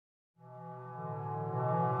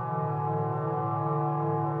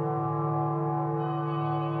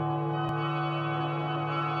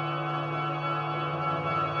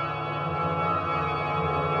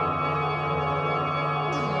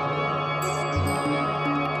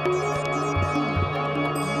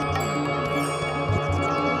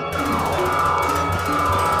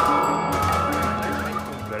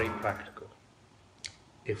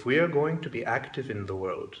if we are going to be active in the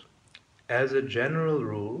world, as a general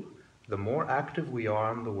rule, the more active we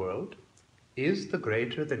are in the world, is the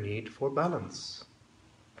greater the need for balance.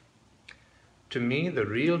 To me, the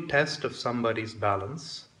real test of somebody's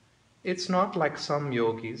balance, it's not like some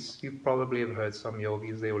yogis. You probably have heard some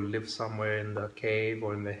yogis, they will live somewhere in the cave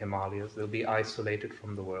or in the Himalayas. They'll be isolated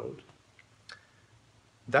from the world.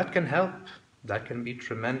 That can help. That can be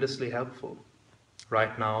tremendously helpful.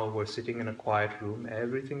 Right now, we're sitting in a quiet room.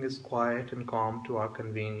 Everything is quiet and calm to our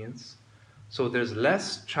convenience. So there's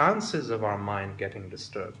less chances of our mind getting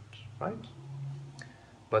disturbed, right?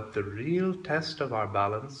 But the real test of our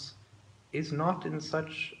balance is not in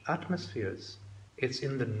such atmospheres. It's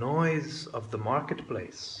in the noise of the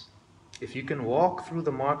marketplace. If you can walk through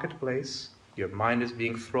the marketplace, your mind is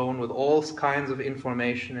being thrown with all kinds of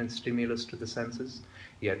information and stimulus to the senses,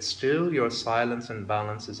 yet still your silence and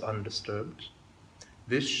balance is undisturbed.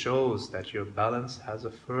 This shows that your balance has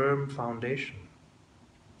a firm foundation.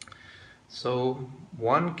 So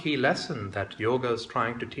one key lesson that yoga is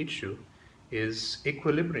trying to teach you is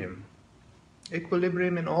equilibrium.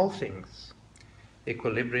 Equilibrium in all things.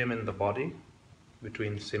 Equilibrium in the body,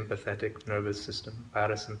 between sympathetic nervous system,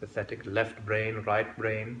 parasympathetic, left brain, right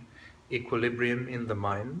brain, equilibrium in the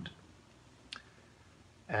mind.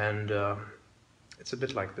 And it's a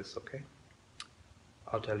bit like this, okay?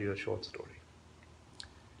 I'll tell you a short story.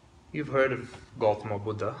 You've heard of Gautama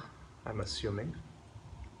Buddha, I'm assuming.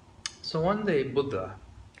 So one day Buddha,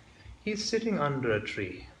 he's sitting under a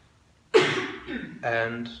tree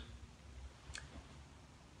and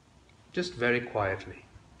just very quietly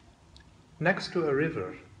next to a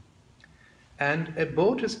river, and a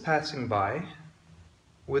boat is passing by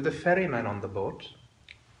with a ferryman on the boat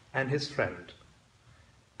and his friend.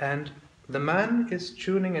 And the man is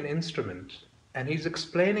tuning an instrument, and he's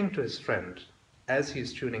explaining to his friend as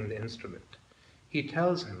he's tuning the instrument. He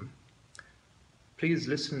tells him, please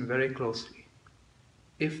listen very closely.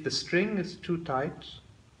 If the string is too tight,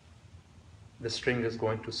 the string is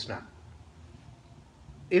going to snap.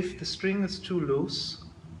 If the string is too loose,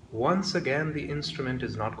 once again the instrument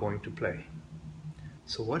is not going to play.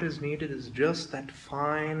 So what is needed is just that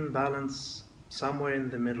fine balance somewhere in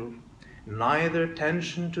the middle. Neither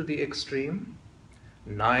tension to the extreme,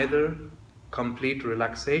 neither complete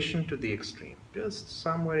relaxation to the extreme. Just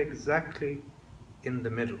somewhere exactly in the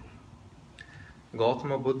middle.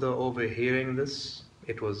 Gautama Buddha, overhearing this,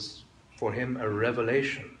 it was for him a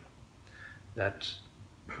revelation that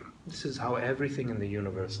this is how everything in the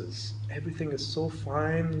universe is. Everything is so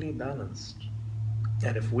finely balanced.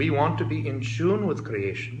 And if we want to be in tune with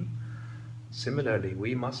creation, similarly,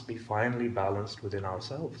 we must be finely balanced within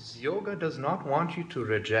ourselves. Yoga does not want you to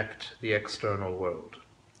reject the external world.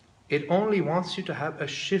 It only wants you to have a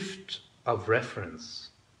shift of reference.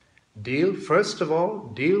 First of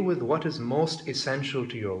all, deal with what is most essential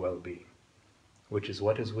to your well-being, which is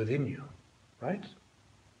what is within you, right?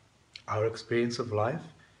 Our experience of life,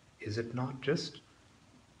 is it not just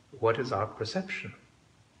what is our perception?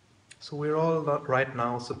 So we're all right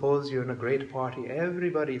now, suppose you're in a great party,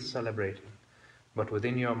 everybody is celebrating, but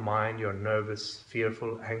within your mind you're nervous,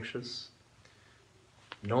 fearful, anxious.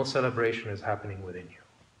 No celebration is happening within you,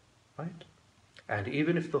 right? And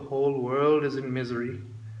even if the whole world is in misery,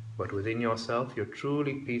 but within yourself you're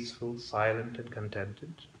truly peaceful, silent and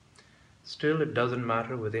contented, still it doesn't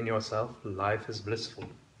matter. Within yourself, life is blissful.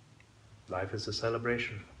 Life is a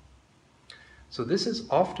celebration. So this is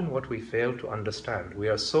often what we fail to understand. We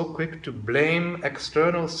are so quick to blame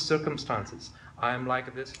external circumstances. I am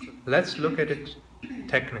like this. Let's look at it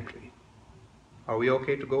technically. Are we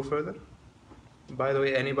okay to go further? By the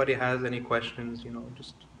way, anybody has any questions,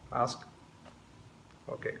 just ask.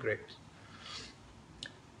 Okay, great.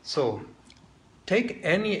 So, take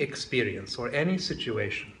any experience or any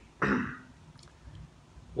situation.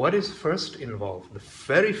 What is first involved? The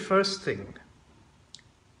very first thing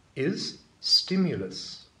is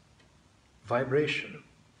stimulus, vibration.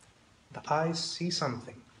 The eyes see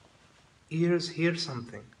something, ears hear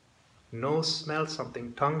something, nose smells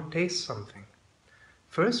something, tongue tastes something.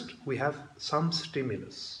 First, we have some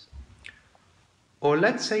stimulus. Or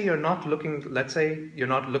let's say you're not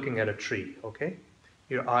looking at a tree, okay?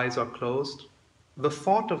 Your eyes are closed. The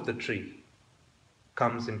thought of the tree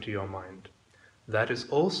comes into your mind. That is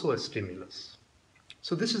also a stimulus.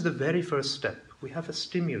 So this is the very first step. We have a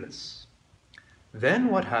stimulus. Then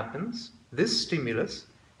what happens? This stimulus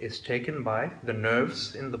is taken by the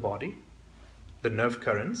nerves in the body, the nerve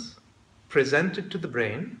currents, presented to the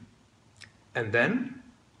brain, and then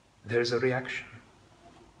there's a reaction.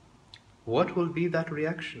 What will be that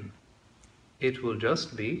reaction? It will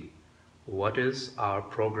just be what is our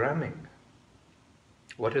programming.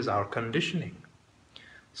 What is our conditioning?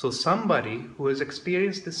 So somebody who has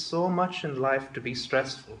experienced this so much in life to be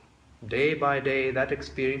stressful, day by day that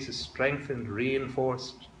experience is strengthened,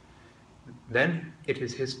 reinforced, then it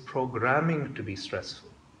is his programming to be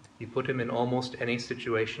stressful. You put him in almost any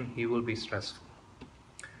situation, he will be stressful.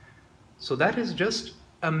 So that is just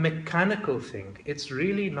a mechanical thing. It's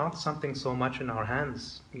really not something so much in our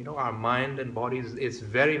hands. Our mind and body is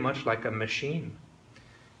very much like a machine.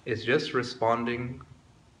 It's just responding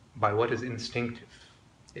by what is instinctive.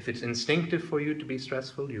 If it's instinctive for you to be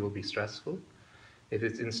stressful, you will be stressful. If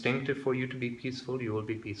it's instinctive for you to be peaceful, you will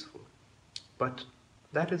be peaceful. But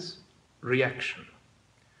that is reaction.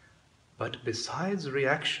 But besides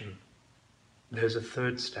reaction, there's a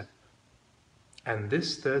third step. And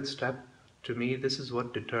this third step, to me, this is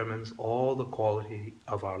what determines all the quality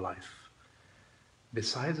of our life.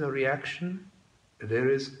 Besides a reaction, there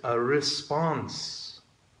is a response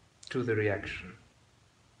to the reaction.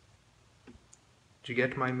 Do you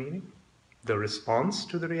get my meaning? The response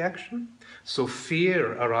to the reaction? So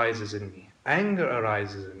fear arises in me, anger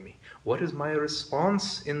arises in me. What is my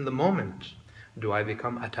response in the moment? Do I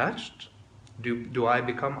become attached? Do I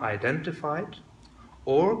become identified?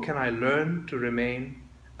 Or can I learn to remain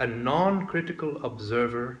a non-critical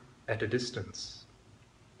observer at a distance?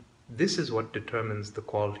 This is what determines the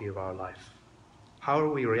quality of our life. How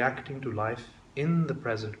are we reacting to life in the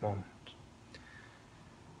present moment?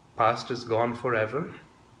 Past is gone forever.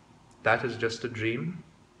 That is just a dream.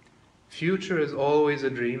 Future is always a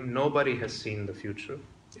dream. Nobody has seen the future.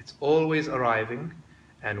 It's always arriving.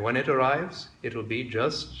 And when it arrives, it will be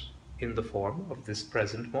just in the form of this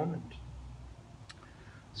present moment.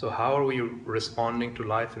 So how are we responding to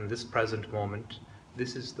life in this present moment?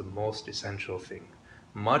 This is the most essential thing.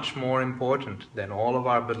 Much more important than all of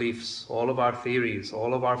our beliefs, all of our theories,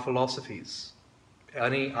 all of our philosophies,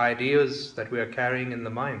 any ideas that we are carrying in the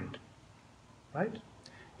mind, right?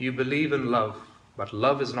 You believe in love, but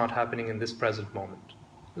love is not happening in this present moment.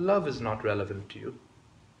 Love is not relevant to you,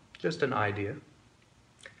 just an idea.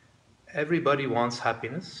 Everybody wants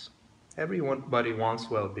happiness, everybody wants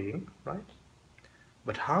well-being, right?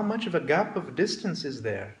 But how much of a gap of distance is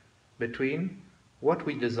there between what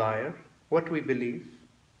we desire, what we believe,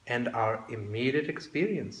 and our immediate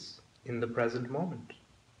experience in the present moment,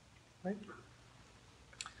 right?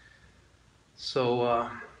 So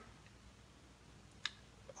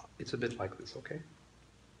it's a bit like this, okay?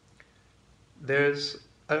 There's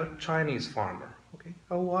a Chinese farmer, okay?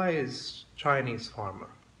 A wise Chinese farmer.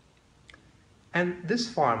 And this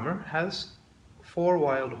farmer has 4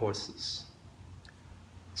 wild horses.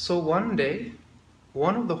 So one day,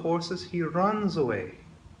 one of the horses, he runs away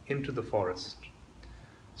into the forest.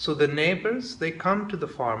 So the neighbors, they come to the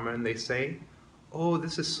farmer and they say, "Oh,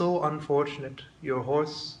 this is so unfortunate. Your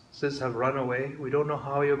horses have run away. We don't know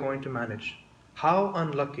how you're going to manage. How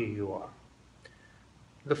unlucky you are."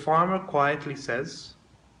 The farmer quietly says,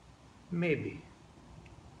 "Maybe."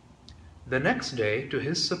 The next day, to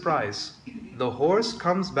his surprise, the horse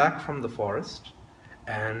comes back from the forest,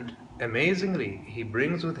 and amazingly, he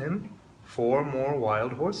brings with him 4 more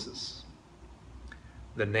wild horses.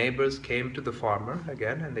 The neighbors came to the farmer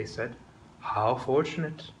again and they said, "How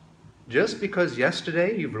fortunate. Just because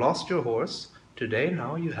yesterday you've lost your horse, today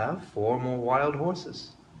now you have 4 more wild horses.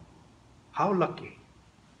 How lucky."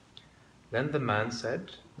 Then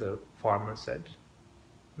the farmer said,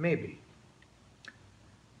 "Maybe."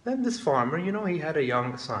 Then this farmer, he had a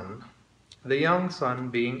young son. The young son,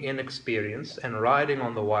 being inexperienced and riding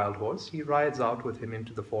on the wild horse, he rides out with him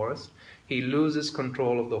into the forest. He loses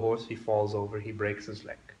control of the horse, he falls over, he breaks his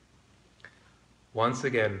leg. Once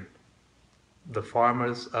again, the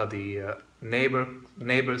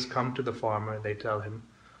neighbors come to the farmer, they tell him,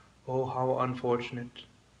 "Oh, how unfortunate.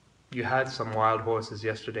 You had some wild horses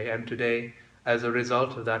yesterday, and today, as a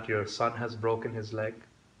result of that, your son has broken his leg.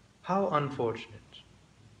 How unfortunate."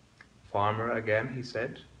 Farmer again, he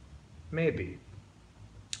said, "Maybe."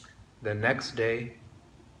 The next day,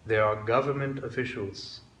 there are government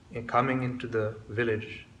officials coming into the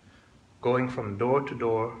village, going from door to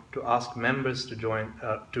door to ask members to join,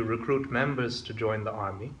 to recruit members to join the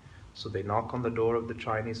army. So they knock on the door of the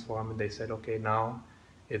Chinese farmer. They said, "Okay, now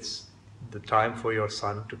it's the time for your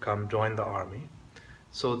son to come join the army."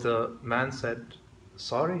 So the man said,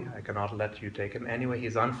 "Sorry, I cannot let you take him. Anyway,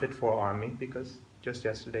 he's unfit for army because just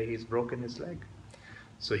yesterday he's broken his leg."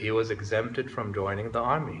 So he was exempted from joining the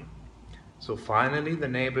army. So finally the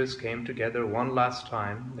neighbors came together one last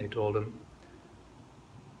time. They told him,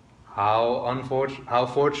 how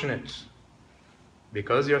fortunate.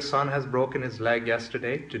 Because your son has broken his leg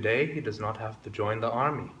yesterday, today he does not have to join the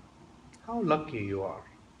army. How lucky you are."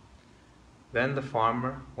 Then the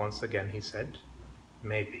farmer, once again, he said,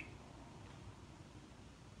 maybe.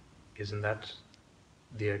 Isn't that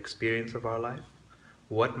the experience of our life?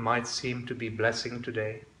 What might seem to be blessing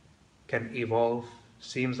today can evolve,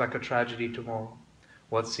 seems like a tragedy tomorrow.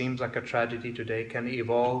 What seems like a tragedy today can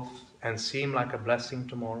evolve and seem like a blessing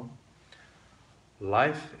tomorrow.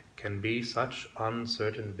 Life can be such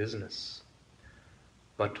uncertain business.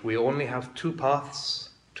 But we only have two paths,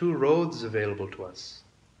 two roads available to us.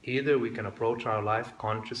 Either we can approach our life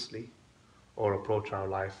consciously or approach our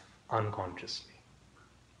life unconsciously.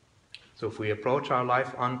 So if we approach our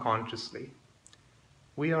life unconsciously,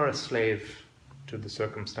 we are a slave to the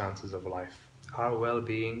circumstances of life. Our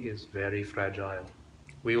well-being is very fragile.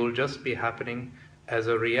 We will just be happening as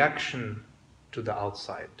a reaction to the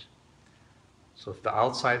outside. So if the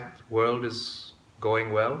outside world is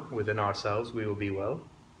going well within ourselves, we will be well.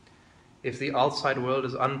 If the outside world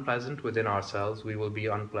is unpleasant within ourselves, we will be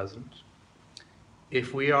unpleasant.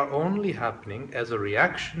 If we are only happening as a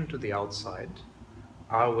reaction to the outside,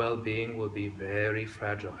 our well-being will be very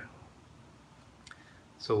fragile.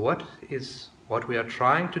 So what we are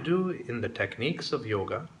trying to do in the techniques of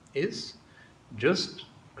yoga is just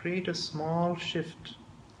create a small shift.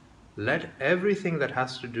 Let everything that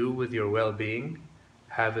has to do with your well-being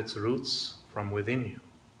have its roots from within you.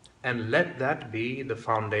 And let that be the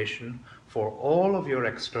foundation for all of your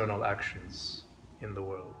external actions in the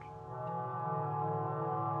world.